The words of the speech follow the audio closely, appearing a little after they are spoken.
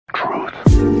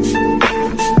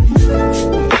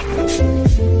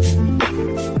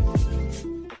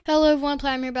Hello everyone,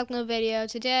 I'm here back with a video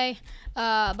today.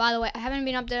 By the way, I haven't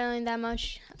been uploading that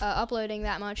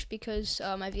much because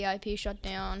my VIP shut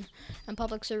down and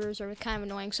public servers are kind of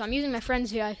annoying. So I'm using my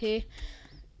friend's VIP.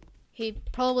 He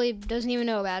probably doesn't even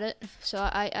know about it. So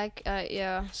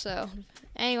yeah. So,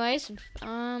 anyways,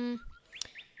 oh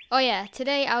yeah,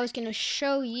 today I was gonna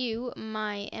show you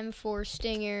my M4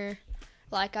 Stinger,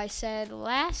 like I said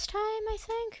last time, I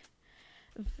think.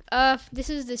 This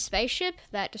is the spaceship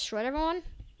that destroyed everyone.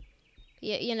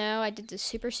 Yeah, you know, I did the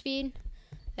super speed.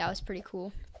 That was pretty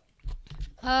cool.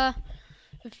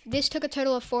 This took a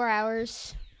total of 4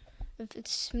 hours.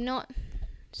 It's not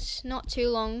too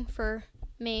long for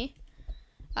me.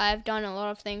 I've done a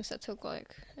lot of things that took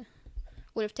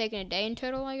would have taken a day in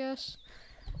total, I guess.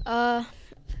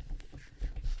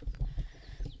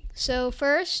 So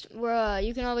first,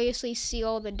 you can obviously see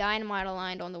all the dynamite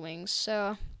aligned on the wings.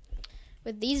 So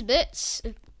with these bits,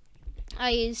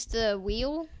 I used the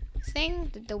wheel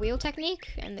thing, the wheel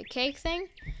technique, and the cake thing.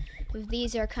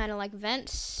 These are kind of like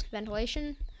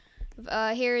ventilation.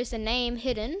 Here is the name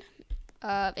hidden.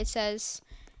 It says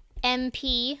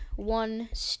MP1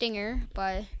 Stinger, but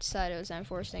I decided it was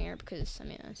M4 Stinger because I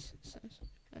mean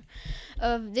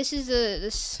this is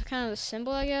this kind of a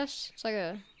symbol, I guess. It's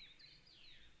like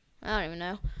I don't even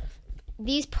know.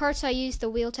 These parts I used the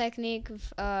wheel technique.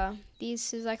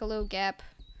 These is like a little gap.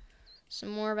 Some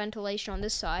more ventilation on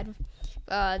this side.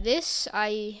 This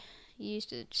I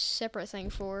used a separate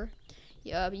thing for.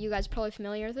 But you guys are probably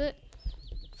familiar with it.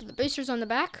 For the boosters on the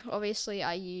back, obviously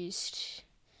I used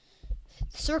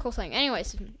the circle thing.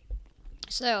 Anyways,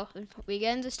 so we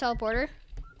get in this teleporter,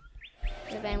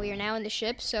 and then we are now in the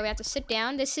ship. So we have to sit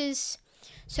down. This is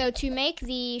so to make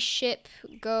the ship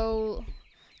go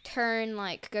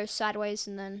sideways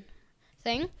and then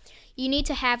thing. You need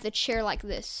to have the chair like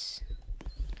this.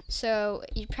 So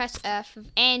you press F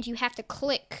and you have to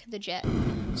click the jet.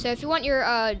 So if you want your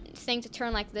thing to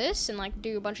turn like this and like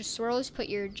do a bunch of swirls, put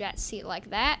your jet seat like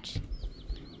that.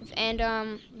 And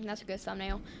that's a good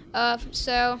thumbnail.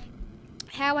 So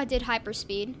how I did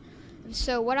hyperspeed.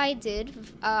 So what I did,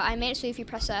 I made it so if you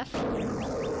press F, you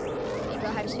go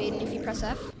hyperspeed, and if you press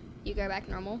F, you go back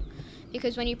normal.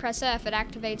 Because when you press F, it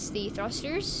activates the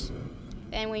thrusters.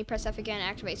 And when you press F again, it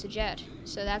activates the jet.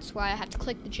 So that's why I have to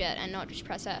click the jet and not just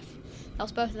press F.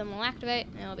 Else both of them will activate,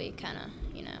 and it'll be kind of,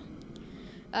 you know.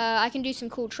 I can do some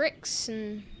cool tricks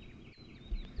and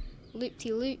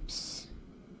loop-de-loops.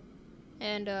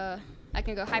 And I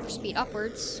can go hyperspeed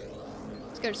upwards.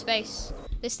 Let's go to space.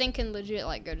 This thing can legit,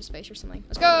 like, go to space or something.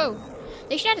 Let's go!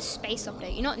 They should add a space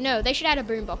update. You know, no, they should add a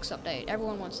boombox update.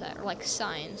 Everyone wants that. Or, like,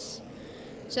 science.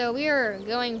 So we are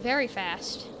going very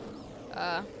fast.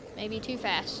 Maybe too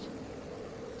fast.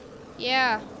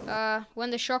 Yeah, when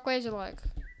the shockwaves are like,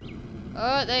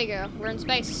 oh, there you go, we're in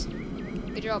space.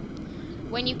 Good job.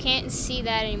 When you can't see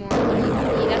that anymore,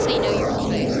 that's how you know you're in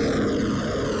space.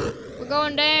 We're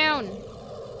going down.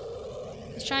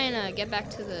 Let's try and get back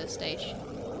to the stage.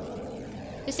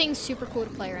 This thing's super cool to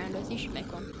play around with. You should make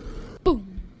one.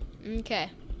 Boom. Okay.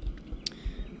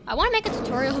 I want to make a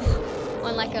tutorial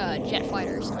on like a jet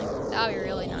fighter or something. That would be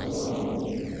really nice.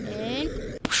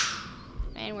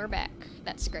 And we're back.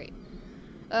 That's great.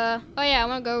 Oh yeah, I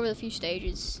want to go over a few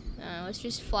stages. Let's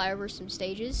just fly over some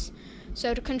stages.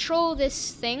 So to control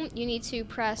this thing, you need to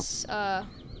press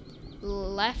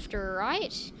left or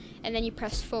right, and then you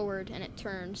press forward, and it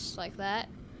turns like that.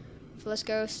 So let's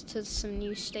go to some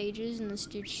new stages, and let's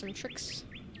do some tricks.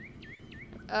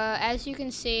 As you can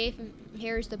see,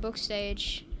 here's the book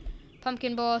stage.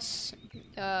 Pumpkin boss,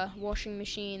 washing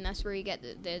machine, that's where you get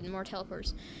the more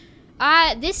teleporters.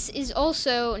 This is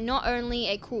also not only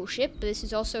a cool ship, but this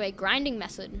is also a grinding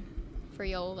method, for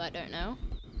y'all that don't know.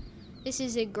 This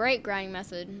is a great grinding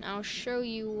method. I'll show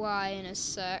you why in a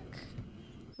sec.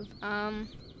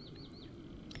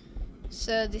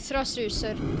 So the thrusters,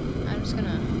 so I'm just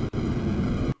gonna,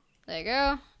 there you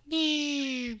go.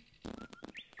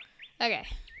 Okay,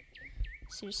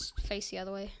 so just face the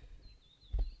other way.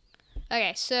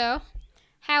 Okay, so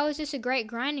how is this a great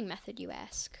grinding method, you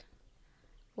ask?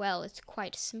 Well, it's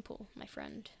quite simple, my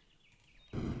friend.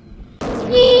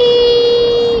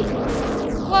 Whee!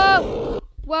 Whoa!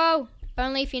 Whoa!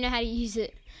 Only if you know how to use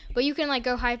it. But you can like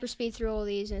go hyperspeed through all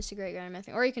these, and it's a great grinding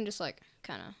method. Or you can just like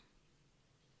kind of,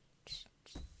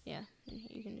 yeah,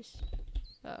 you can just,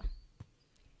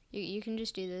 you can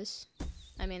just do this.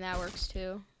 I mean that works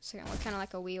too. It's kind of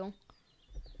like a wheel.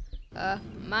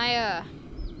 My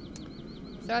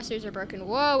thrusters are broken.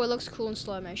 Whoa, it looks cool in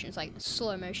slow motion. It's like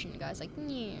slow motion, guys. Like,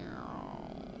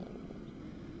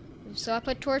 So I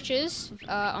put torches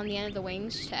on the end of the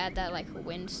wings to add that like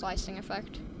wind slicing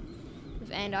effect.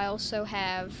 And I also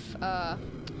have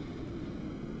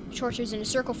torches in a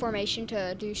circle formation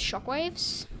to do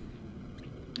shockwaves.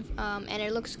 And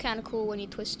it looks kind of cool when you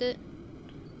twist it.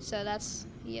 So that's,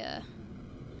 yeah,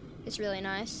 it's really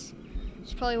nice.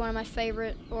 It's probably one of my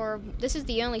favorite, or this is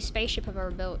the only spaceship I've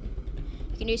ever built.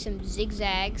 You can do some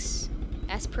zigzags.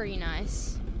 That's pretty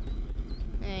nice.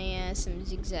 Yeah, some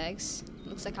zigzags.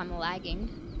 Looks like I'm lagging.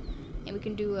 And we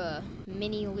can do a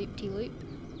mini loop-de-loop.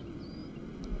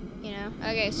 You know?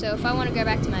 Okay, so if I want to go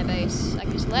back to my base, I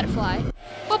can just let it fly.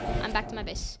 Whoop! I'm back to my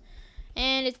base.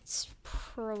 And it's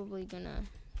probably gonna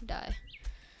die.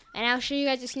 And I'll show you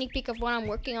guys a sneak peek of what I'm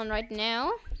working on right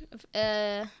now.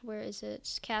 Where is it?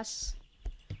 It's cast.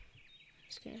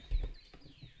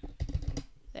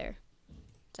 There.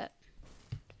 Is that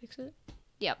fix it?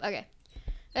 Yep, okay.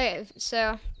 Okay,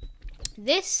 so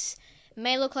this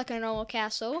may look like a normal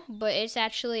castle, but it's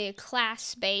actually a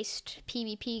class-based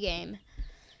PvP game.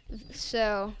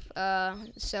 So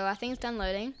I think it's done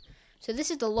loading. So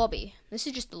this is the lobby. This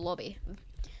is just the lobby.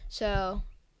 So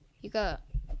you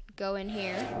go in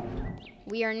here.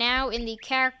 We are now in the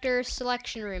character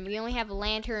selection room. We only have a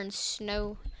lantern,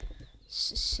 snowstorm,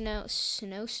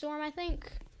 I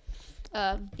think.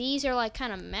 These are like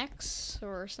kind of mechs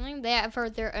or something. They have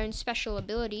their own special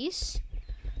abilities.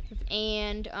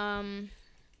 And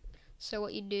so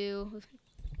what you do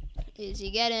is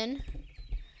you get in,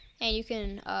 and you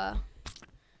can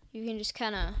just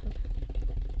kind of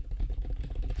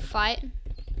fight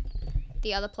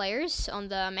the other players on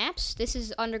the maps. This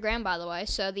is underground, by the way,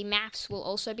 so the maps will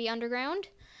also be underground.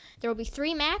 There will be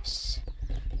 3 maps,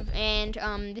 and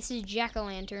this is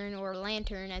Jack-o'-lantern, or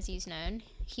Lantern as he's known.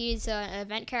 He is an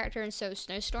event character in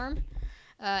Snowstorm,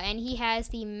 and he has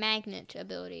the magnet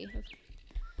ability.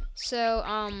 So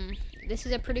this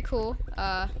is a pretty cool.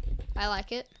 I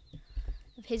like it.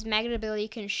 His magnet ability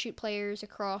can shoot players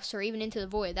across or even into the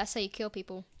void. That's how you kill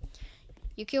people.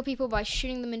 You kill people by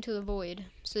shooting them into the void.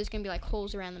 So there's going to be like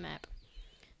holes around the map.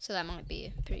 So that might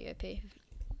be pretty OP.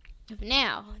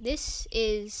 Now, this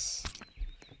is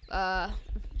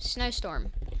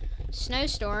Snowstorm.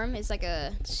 Snowstorm is like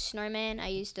a snowman. I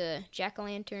used a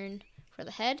jack-o'-lantern for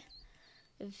the head.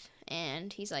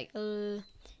 And he's like,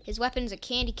 his weapon's a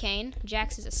candy cane.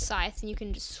 Jack's is a scythe, and you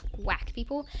can just whack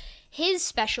people. His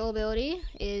special ability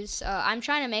is, I'm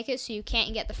trying to make it so you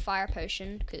can't get the fire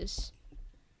potion, because,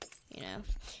 you know,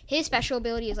 his special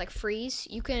ability is like freeze.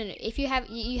 You can, if you have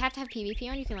to have PvP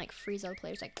on, you can like freeze other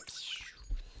players, like.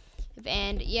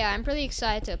 And yeah, I'm really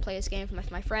excited to play this game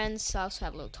with my friends. I also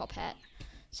have a little top hat,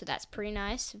 so that's pretty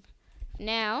nice.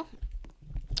 Now,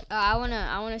 I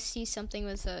wanna see something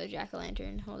with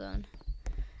Jack-o'-lantern. Hold on.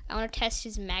 I want to test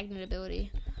his magnet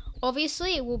ability.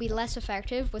 Obviously, it will be less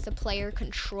effective with a player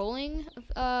controlling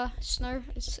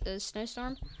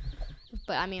Snowstorm.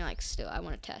 But I mean, like, still, I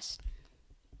want to test.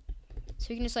 So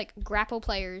you can just like grapple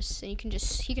players, and he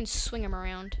can swing them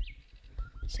around.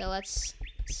 So let's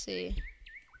see.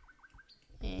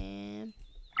 And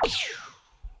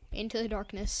into the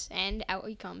darkness, and out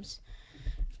he comes.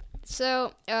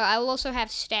 So I will also have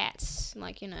stats,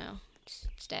 like, you know,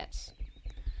 stats.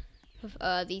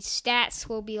 These stats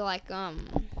will be like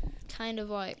kind of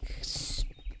like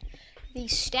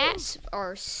these stats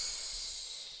are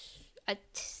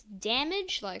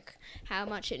damage, like how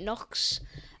much it knocks.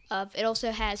 It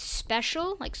also has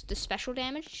special, like the special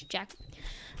damage.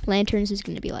 Jack-lanterns is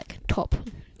going to be like top,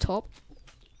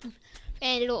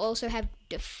 and it'll also have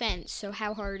defense, so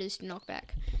how hard it is to knock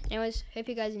back. Anyways, hope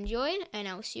you guys enjoyed, and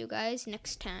I will see you guys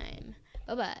next time.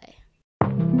 Bye bye.